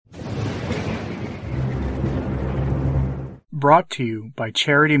Brought to you by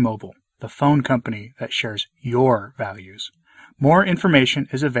Charity Mobile, the phone company that shares your values. More information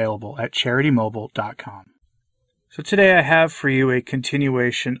is available at CharityMobile.com. So today I have for you a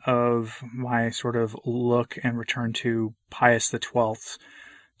continuation of my sort of look and return to Pius XII's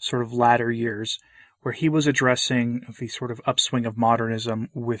sort of latter years, where he was addressing the sort of upswing of modernism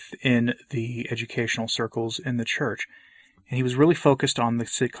within the educational circles in the church. And he was really focused on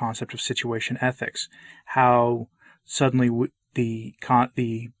the concept of situation ethics, how suddenly the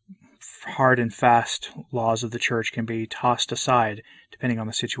hard and fast laws of the church can be tossed aside depending on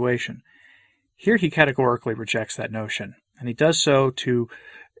the situation. Here he categorically rejects that notion, and he does so to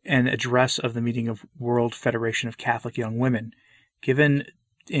an address of the meeting of World Federation of Catholic Young Women, given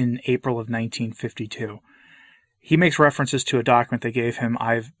in April of 1952. He makes references to a document they gave him.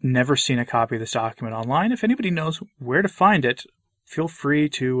 I've never seen a copy of this document online. If anybody knows where to find it, feel free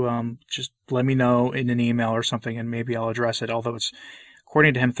to just let me know in an email or something, and maybe I'll address it, although it's,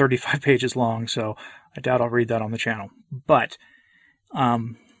 according to him, 35 pages long, so I doubt I'll read that on the channel. But let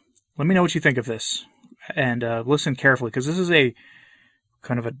me know what you think of this, and listen carefully, because this is a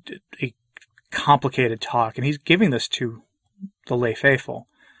kind of a complicated talk, and he's giving this to the lay faithful,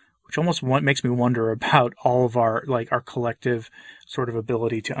 which almost makes me wonder about all of our collective sort of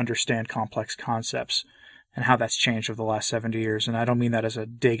ability to understand complex concepts and how that's changed over the last 70 years. And I don't mean that as a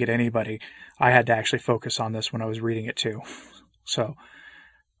dig at anybody. I had to actually focus on this when I was reading it too. So,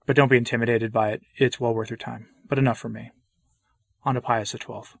 but don't be intimidated by it. It's well worth your time. But enough from me. On to Pius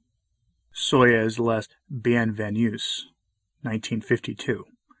XII. Soyez les bienvenus, 1952.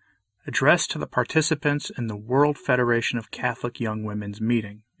 Address to the participants in the World Federation of Catholic Young Women's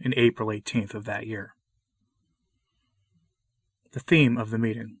meeting in April 18th of that year. The theme of the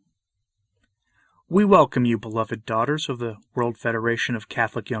meeting. We welcome you, beloved daughters of the World Federation of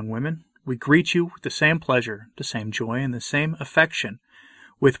Catholic Young Women. We greet you with the same pleasure, the same joy, and the same affection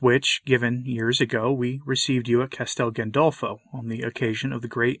with which, given years ago, we received you at Castel Gandolfo on the occasion of the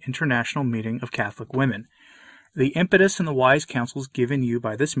great international meeting of Catholic women. The impetus and the wise counsels given you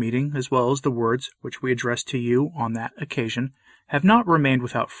by this meeting, as well as the words which we addressed to you on that occasion, have not remained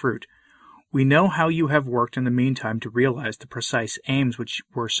without fruit. We know how you have worked in the meantime to realize the precise aims which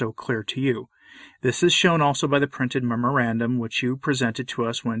were so clear to you. This is shown also by the printed memorandum which you presented to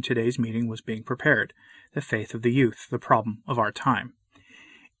us when today's meeting was being prepared, The Faith of the Youth, the Problem of Our Time.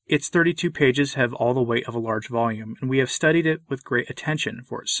 Its 32 pages have all the weight of a large volume, and we have studied it with great attention,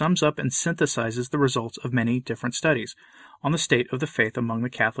 for it sums up and synthesizes the results of many different studies on the state of the faith among the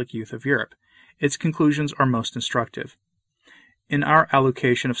Catholic youth of Europe. Its conclusions are most instructive. In our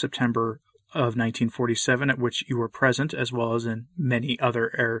allocation of September of 1947, at which you were present, as well as in many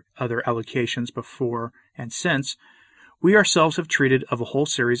other allocations before and since, we ourselves have treated of a whole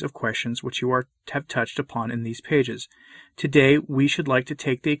series of questions which you have touched upon in these pages. Today we should like to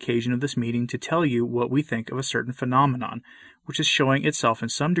take the occasion of this meeting to tell you what we think of a certain phenomenon, which is showing itself in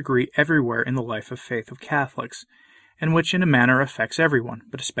some degree everywhere in the life of faith of Catholics, and which in a manner affects everyone,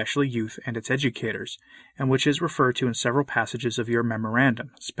 but especially youth and its educators, and which is referred to in several passages of your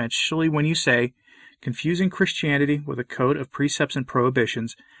memorandum, especially when you say, confusing Christianity with a code of precepts and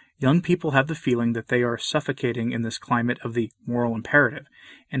prohibitions, young people have the feeling that they are suffocating in this climate of the moral imperative,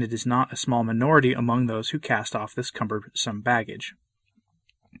 and it is not a small minority among those who cast off this cumbersome baggage.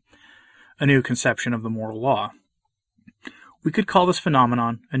 A new conception of the moral law. We could call this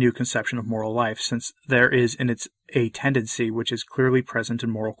phenomenon a new conception of moral life, since there is in it a tendency which is clearly present in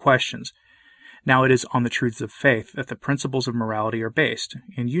moral questions. Now it is on the truths of faith that the principles of morality are based,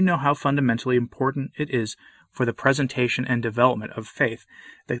 and you know how fundamentally important it is for the presentation and development of faith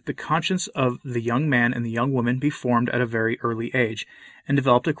that the conscience of the young man and the young woman be formed at a very early age, and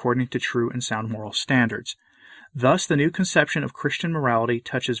developed according to true and sound moral standards. Thus the new conception of Christian morality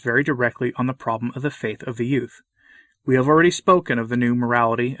touches very directly on the problem of the faith of the youth. We have already spoken of the new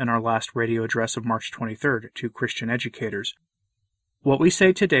morality in our last radio address of March 23rd to Christian educators. What we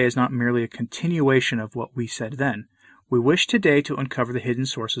say today is not merely a continuation of what we said then. We wish today to uncover the hidden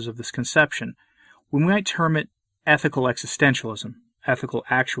sources of this conception. We might term it ethical existentialism, ethical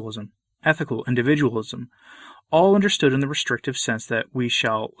actualism, ethical individualism, all understood in the restrictive sense that we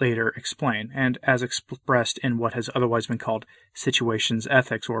shall later explain, and as expressed in what has otherwise been called situations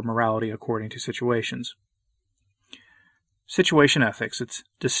ethics or morality according to situations. Situation ethics, its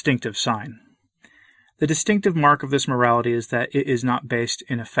distinctive sign. The distinctive mark of this morality is that it is not based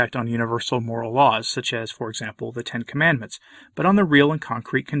in effect on universal moral laws, such as, for example, the Ten Commandments, but on the real and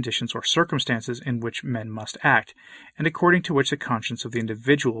concrete conditions or circumstances in which men must act, and according to which the conscience of the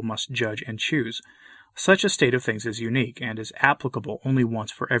individual must judge and choose. Such a state of things is unique, and is applicable only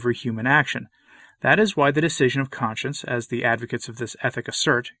once for every human action. That is why the decision of conscience, as the advocates of this ethic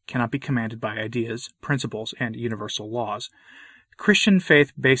assert, cannot be commanded by ideas, principles, and universal laws. Christian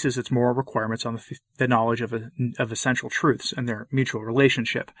faith bases its moral requirements on the knowledge of essential truths and their mutual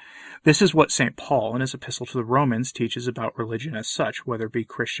relationship. This is what St. Paul, in his epistle to the Romans, teaches about religion as such, whether it be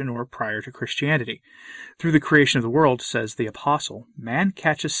Christian or prior to Christianity. Through the creation of the world, says the apostle, man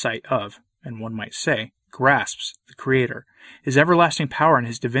catches sight of, and one might say, grasps the Creator, his everlasting power and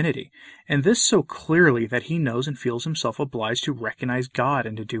his divinity, and this so clearly that he knows and feels himself obliged to recognize God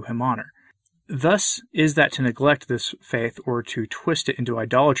and to do him honor. Thus is that to neglect this faith or to twist it into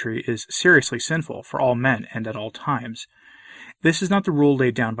idolatry is seriously sinful for all men and at all times. This is not the rule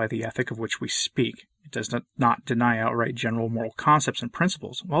laid down by the ethic of which we speak. It does not deny outright general moral concepts and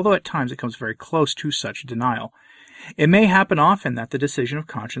principles, although at times it comes very close to such denial. It may happen often that the decision of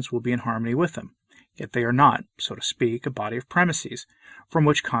conscience will be in harmony with them. Yet they are not, so to speak, a body of premises, from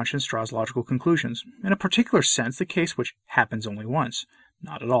which conscience draws logical conclusions. In a particular sense, the case which happens only once.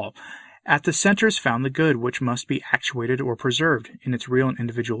 Not at all. At the center is found the good which must be actuated or preserved in its real and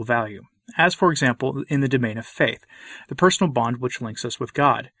individual value, as, for example, in the domain of faith, the personal bond which links us with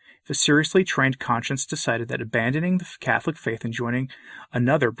God. If a seriously trained conscience decided that abandoning the Catholic faith and joining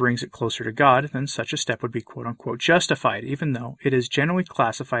another brings it closer to God, then such a step would be quote-unquote justified, even though it is generally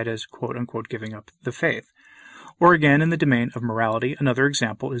classified as quote-unquote giving up the faith. Or again, in the domain of morality, another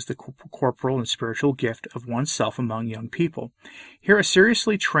example is the corporal and spiritual gift of oneself among young people. Here a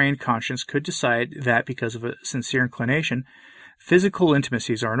seriously trained conscience could decide that because of a sincere inclination, physical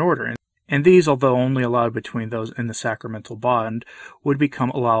intimacies are in order, and these, although only allowed between those in the sacramental bond, would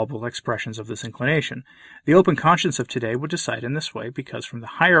become allowable expressions of this inclination. The open conscience of today would decide in this way because from the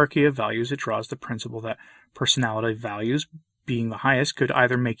hierarchy of values it draws the principle that personality values, being the highest, could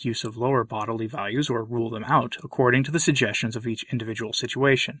either make use of lower bodily values or rule them out, according to the suggestions of each individual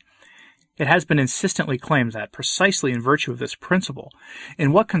situation. It has been insistently claimed that, precisely in virtue of this principle,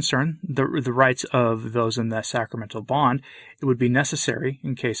 in what concern the rights of those in the sacramental bond, it would be necessary,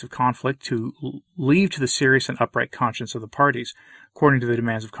 in case of conflict, to leave to the serious and upright conscience of the parties, according to the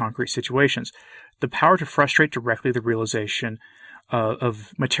demands of concrete situations, the power to frustrate directly the realization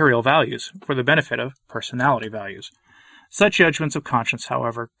of material values for the benefit of personality values. Such judgments of conscience,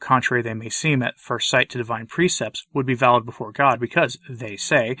 however contrary they may seem at first sight to divine precepts, would be valid before God because, they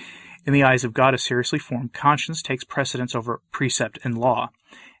say, in the eyes of God a seriously formed conscience takes precedence over precept and law.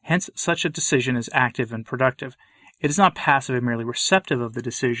 Hence such a decision is active and productive. It is not passive and merely receptive of the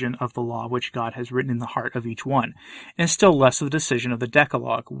decision of the law which God has written in the heart of each one, and still less of the decision of the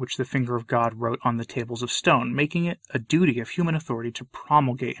Decalogue which the finger of God wrote on the tables of stone, making it a duty of human authority to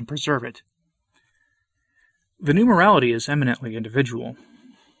promulgate and preserve it. The new morality is eminently individual.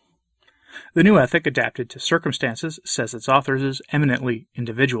 The new ethic, adapted to circumstances, says its authors, is eminently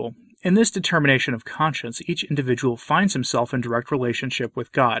individual. In this determination of conscience, each individual finds himself in direct relationship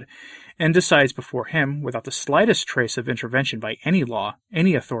with God, and decides before him, without the slightest trace of intervention by any law,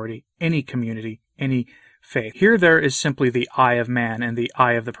 any authority, any community, any faith. Here there is simply the I of man and the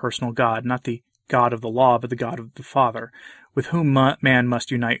I of the personal God, not the God of the law, but the God of the Father, with whom man must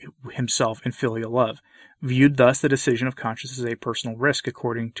unite himself in filial love. Viewed thus, the decision of conscience is a personal risk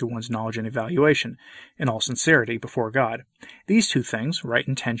according to one's knowledge and evaluation, in all sincerity, before God. These two things, right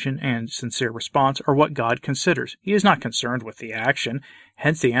intention and sincere response, are what God considers. He is not concerned with the action.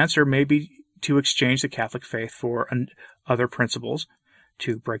 Hence the answer may be to exchange the Catholic faith for other principles,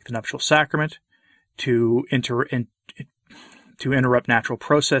 to break the nuptial sacrament, to interrupt natural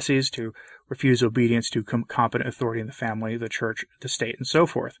processes, to refuse obedience to competent authority in the family, the church, the state, and so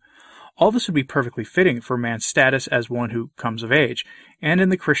forth. All this would be perfectly fitting for man's status as one who comes of age, and in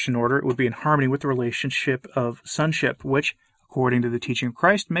the Christian order it would be in harmony with the relationship of sonship, which, according to the teaching of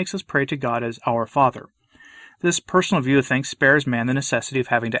Christ, makes us pray to God as our Father. This personal view of things spares man the necessity of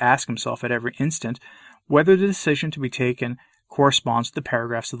having to ask himself at every instant whether the decision to be taken corresponds to the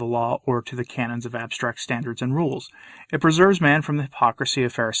paragraphs of the law or to the canons of abstract standards and rules. It preserves man from the hypocrisy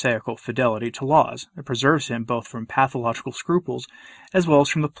of pharisaical fidelity to laws. It preserves him both from pathological scruples as well as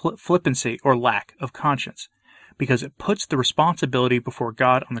from the flippancy or lack of conscience, because it puts the responsibility before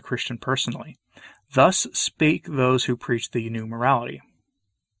God on the Christian personally. Thus speak those who preach the new morality.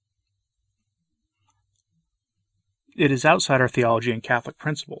 It is outside our theology and Catholic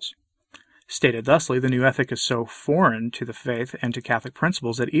principles. Stated thusly, the new ethic is so foreign to the faith and to Catholic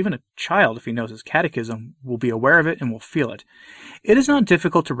principles that even a child, if he knows his catechism, will be aware of it and will feel it. It is not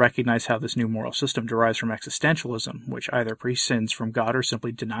difficult to recognize how this new moral system derives from existentialism, which either prescinds from God or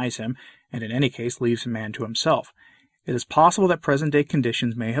simply denies him, and in any case leaves man to himself. It is possible that present-day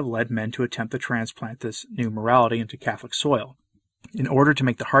conditions may have led men to attempt to transplant this new morality into Catholic soil. in order to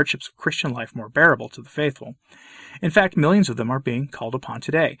make the hardships of Christian life more bearable to the faithful. In fact, millions of them are being called upon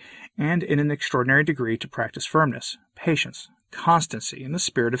today, and in an extraordinary degree, to practice firmness, patience, constancy, and the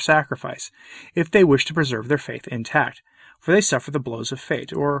spirit of sacrifice, if they wish to preserve their faith intact, for they suffer the blows of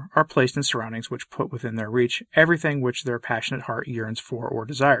fate, or are placed in surroundings which put within their reach everything which their passionate heart yearns for or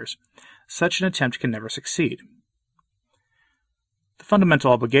desires. Such an attempt can never succeed. The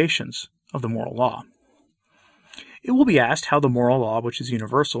fundamental obligations of the moral law. It will be asked how the moral law, which is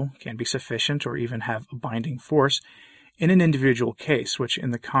universal, can be sufficient or even have a binding force in an individual case, which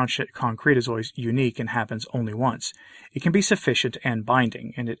in the concrete is always unique and happens only once. It can be sufficient and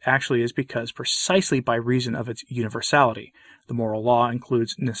binding, and it actually is because precisely by reason of its universality, the moral law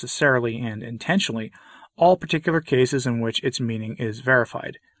includes necessarily and intentionally all particular cases in which its meaning is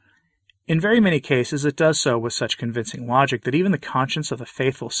verified. In very many cases, it does so with such convincing logic that even the conscience of the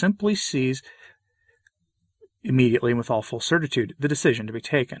faithful simply sees immediately and with all full certitude the decision to be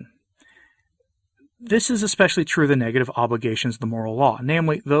taken. This is especially true of the negative obligations of the moral law,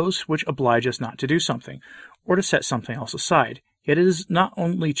 namely those which oblige us not to do something, or to set something else aside. Yet it is not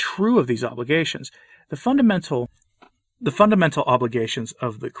only true of these obligations. The fundamental obligations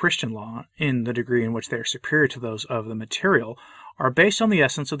of the Christian law, in the degree in which they are superior to those of the material, are based on the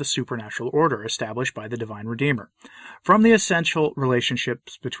essence of the supernatural order established by the divine Redeemer. From the essential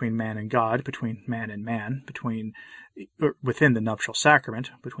relationships between man and God, between man and man, within the nuptial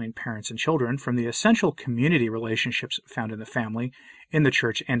sacrament, between parents and children, from the essential community relationships found in the family, in the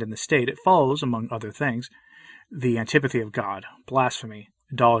church, and in the state, it follows, among other things, the antipathy of God, blasphemy,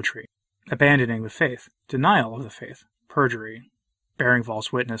 idolatry, abandoning the faith, denial of the faith, perjury, bearing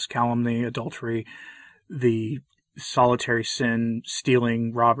false witness, calumny, adultery, the solitary sin,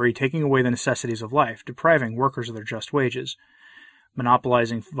 stealing, robbery, taking away the necessities of life, depriving workers of their just wages,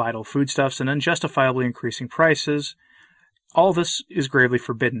 monopolizing vital foodstuffs, and unjustifiably increasing prices. All this is gravely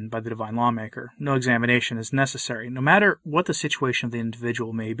forbidden by the divine lawmaker. No examination is necessary. No matter what the situation of the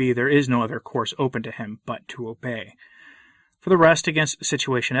individual may be, there is no other course open to him but to obey. For the rest, against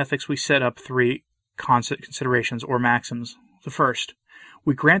situation ethics, we set up three considerations or maxims. The first,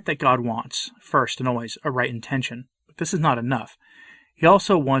 we grant that God wants, first and always, a right intention, but this is not enough. He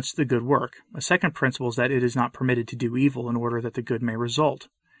also wants the good work. A second principle is that it is not permitted to do evil in order that the good may result.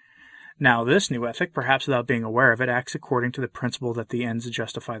 Now, this new ethic, perhaps without being aware of it, acts according to the principle that the ends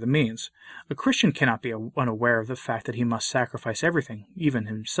justify the means. A Christian cannot be unaware of the fact that he must sacrifice everything, even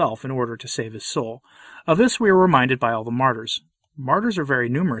himself, in order to save his soul. Of this we are reminded by all the martyrs. Martyrs are very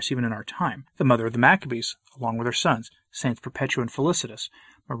numerous even in our time. The mother of the Maccabees, along with her sons, Saints Perpetua and Felicitas,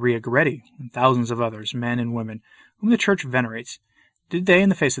 Maria Goretti, and thousands of others, men and women, whom the Church venerates. Did they, in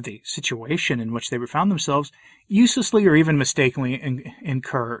the face of the situation in which they found themselves, uselessly or even mistakenly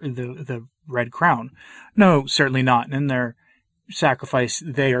incur the red crown? No, certainly not. And in their sacrifice,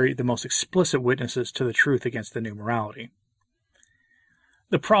 they are the most explicit witnesses to the truth against the new morality.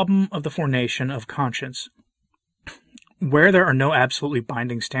 The problem of the formation of conscience. Where there are no absolutely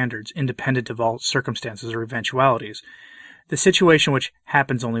binding standards, independent of all circumstances or eventualities, the situation which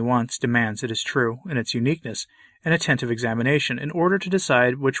happens only once demands, it is true, in its uniqueness, an attentive examination in order to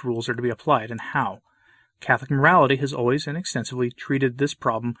decide which rules are to be applied and how. Catholic morality has always and extensively treated this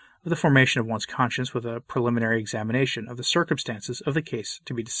problem of the formation of one's conscience with a preliminary examination of the circumstances of the case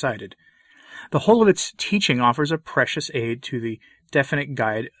to be decided. The whole of its teaching offers a precious aid to the definite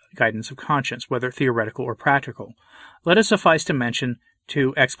guidance of conscience, whether theoretical or practical. Let it suffice to mention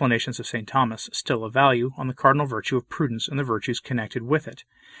two explanations of St. Thomas, still of value, on the cardinal virtue of prudence and the virtues connected with it.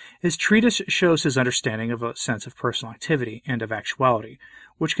 His treatise shows his understanding of a sense of personal activity and of actuality,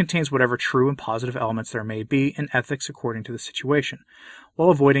 which contains whatever true and positive elements there may be in ethics according to the situation, while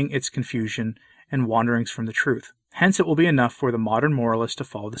avoiding its confusion and wanderings from the truth. Hence it will be enough for the modern moralist to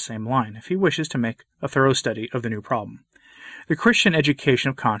follow the same line, if he wishes to make a thorough study of the new problem. The Christian education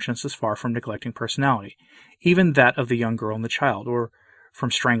of conscience is far from neglecting personality, even that of the young girl and the child, or from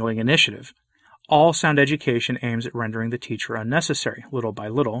strangling initiative. All sound education aims at rendering the teacher unnecessary, little by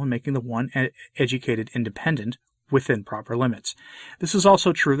little, and making the one educated independent within proper limits. This is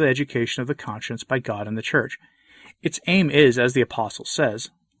also true of the education of the conscience by God and the Church. Its aim is, as the Apostle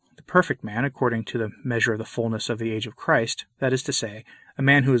says, the perfect man according to the measure of the fullness of the age of Christ, that is to say, a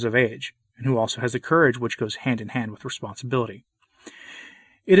man who is of age, and who also has the courage which goes hand in hand with responsibility.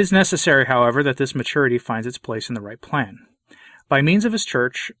 It is necessary, however, that this maturity finds its place in the right plan. By means of his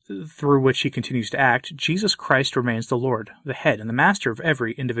church, through which he continues to act, Jesus Christ remains the Lord, the head, and the master of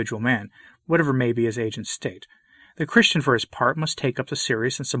every individual man, whatever may be his age and state. The Christian, for his part, must take up the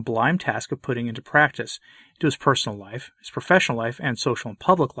serious and sublime task of putting into practice, into his personal life, his professional life, and social and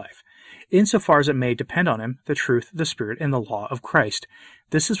public life, insofar as it may depend on him, the truth, the Spirit, and the law of Christ.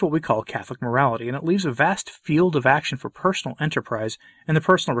 This is what we call Catholic morality, and it leaves a vast field of action for personal enterprise and the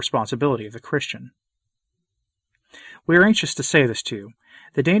personal responsibility of the Christian. We are anxious to say this to you.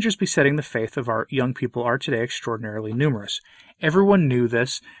 The dangers besetting the faith of our young people are today extraordinarily numerous. Everyone knew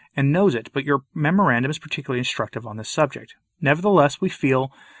this and knows it, but your memorandum is particularly instructive on this subject. Nevertheless, we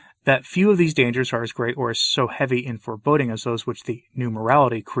feel that few of these dangers are as great or as so heavy in foreboding as those which the new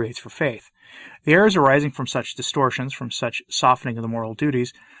morality creates for faith. The errors arising from such distortions, from such softening of the moral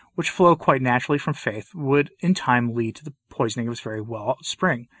duties, which flow quite naturally from faith, would in time lead to the poisoning of its very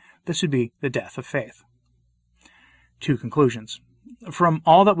wellspring. This would be the death of faith. 2 conclusions. From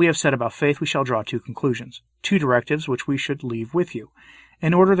all that we have said about faith, we shall draw 2 conclusions, 2 directives which we should leave with you,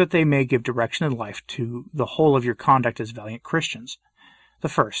 in order that they may give direction and life to the whole of your conduct as valiant Christians. The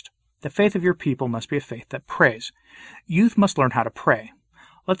first, the faith of your people must be a faith that prays. Youth must learn how to pray.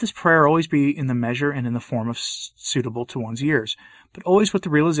 Let this prayer always be in the measure and in the form suitable to one's years, but always with the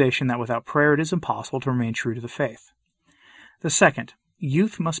realization that without prayer it is impossible to remain true to the faith. The second,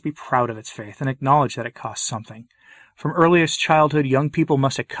 youth must be proud of its faith and acknowledge that it costs something. From earliest childhood, young people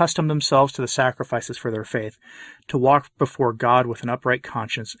must accustom themselves to the sacrifices for their faith, to walk before God with an upright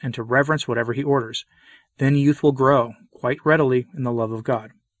conscience, and to reverence whatever He orders. Then youth will grow, quite readily, in the love of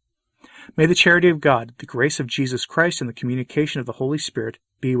God. May the charity of God, the grace of Jesus Christ, and the communication of the Holy Spirit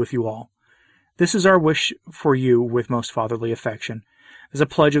be with you all. This is our wish for you with most fatherly affection. As a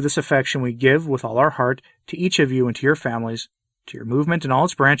pledge of this affection, we give with all our heart to each of you and to your families, to your movement and all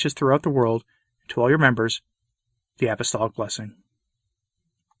its branches throughout the world, and to all your members, the apostolic blessing.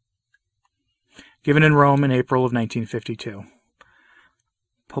 Given in Rome in April of 1952.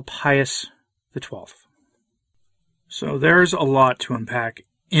 Pope Pius XII. So there's a lot to unpack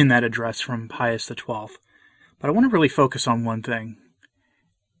in that address from Pius XII, but I want to really focus on one thing.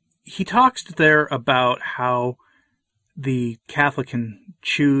 He talks there about how the Catholic can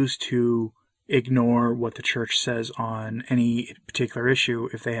choose to ignore what the Church says on any particular issue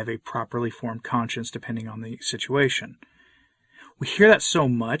if they have a properly formed conscience, depending on the situation. We hear that so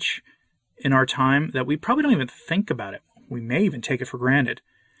much in our time that we probably don't even think about it. We may even take it for granted.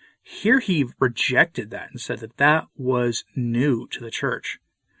 Here he rejected that and said that that was new to the Church.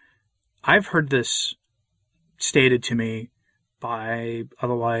 I've heard this stated to me by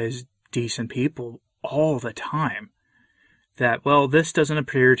otherwise decent people all the time, that, well, this doesn't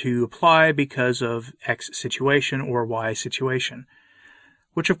appear to apply because of X situation or Y situation,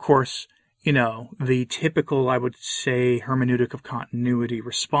 which, of course, the typical, I would say, hermeneutic of continuity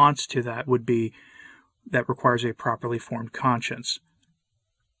response to that would be that requires a properly formed conscience.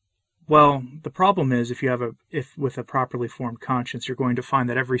 Well, the problem is if with a properly formed conscience, you're going to find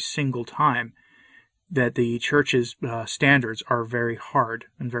that every single time that the Church's standards are very hard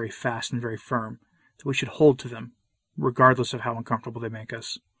and very fast and very firm, that we should hold to them, regardless of how uncomfortable they make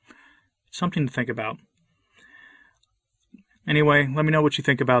us. It's something to think about. Anyway, let me know what you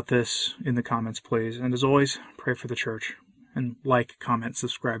think about this in the comments, please. And as always, pray for the Church. And like, comment,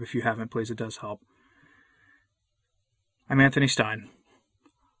 subscribe if you haven't, please. It does help. I'm Anthony Stein.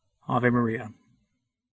 Ave Maria.